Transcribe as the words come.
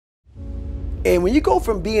And when you go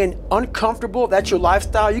from being uncomfortable, that's your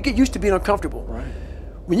lifestyle, you get used to being uncomfortable. Right.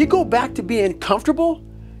 When you go back to being comfortable,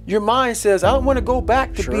 your mind says, I don't want to go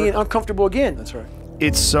back to being uncomfortable again. That's right.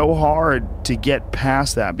 It's so hard to get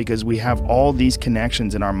past that because we have all these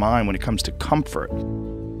connections in our mind when it comes to comfort.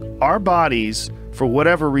 Our bodies, for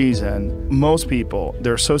whatever reason, most people,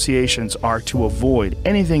 their associations are to avoid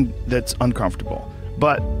anything that's uncomfortable.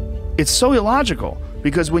 But it's so illogical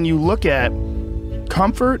because when you look at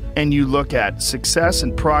comfort and you look at success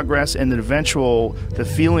and progress and the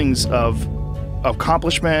feelings of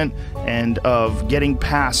accomplishment and of getting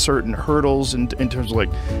past certain hurdles in terms of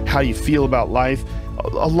like how you feel about life,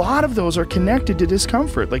 a lot of those are connected to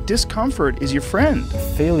discomfort. Like discomfort is your friend.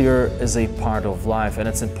 Failure is a part of life and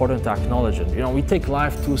it's important to acknowledge it. You know, we take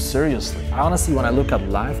life too seriously. Honestly, when I look at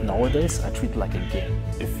life nowadays, I treat it like a game.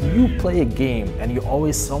 If you play a game and you're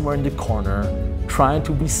always somewhere in the corner trying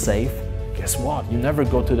to be safe, guess what? You never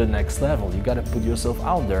go to the next level. You gotta put yourself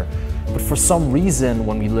out there. But for some reason,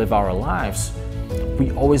 when we live our lives,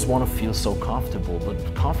 we always want to feel so comfortable,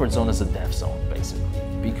 but comfort zone is a death zone, basically.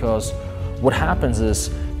 Because what happens is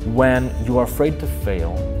when you are afraid to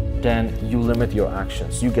fail, then you limit your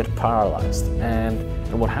actions. You get paralyzed. And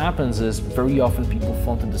what happens is very often people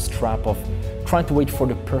fall into this trap of trying to wait for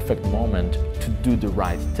the perfect moment to do the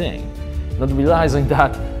right thing, not realizing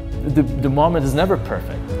that the moment is never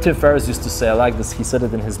perfect. Tim Ferriss used to say, I like this, he said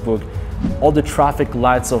it in his book, all the traffic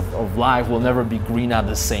lights of life will never be green at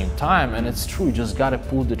the same time. And it's true, you just gotta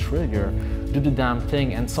pull the trigger, do the damn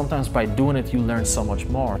thing, and sometimes by doing it, you learn so much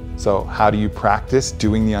more. So how do you practice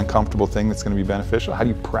doing the uncomfortable thing that's gonna be beneficial? How do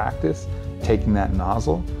you practice taking that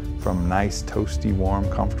nozzle from nice, toasty, warm,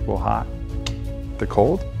 comfortable, hot to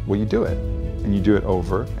cold? Well, you do it. And you do it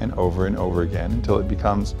over and over and over again until it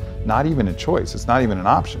becomes not even a choice, it's not even an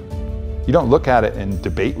option. You don't look at it and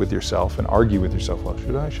debate with yourself and argue with yourself, well,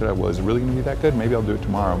 should I? Well, is it really gonna be that good? Maybe I'll do it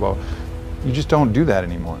tomorrow. Well, you just don't do that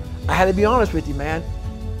anymore. I had to be honest with you, man.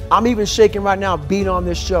 I'm even shaking right now being on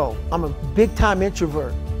this show. I'm a big time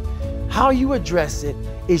introvert. How you address it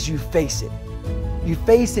is you face it. You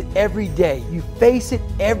face it every day. You face it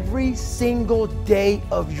every single day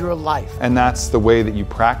of your life. And that's the way that you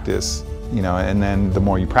practice, you know, and then the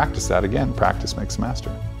more you practice that, again, practice makes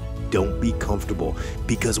master. Don't be comfortable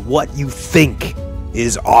because what you think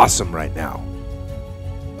is awesome right now,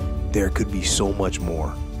 there could be so much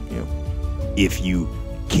more, you know, if you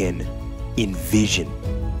can envision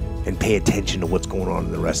and pay attention to what's going on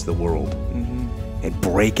in the rest of the world and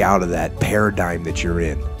break out of that paradigm that you're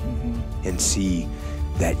in and see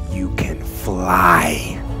that you can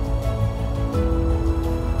fly.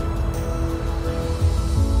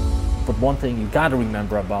 But one thing you gotta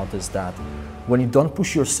remember about is that when you don't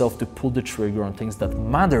push yourself to pull the trigger on things that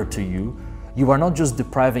matter to you, you are not just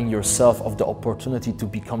depriving yourself of the opportunity to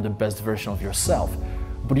become the best version of yourself,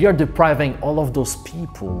 but you're depriving all of those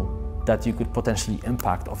people that you could potentially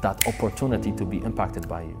impact of that opportunity to be impacted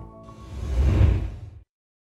by you.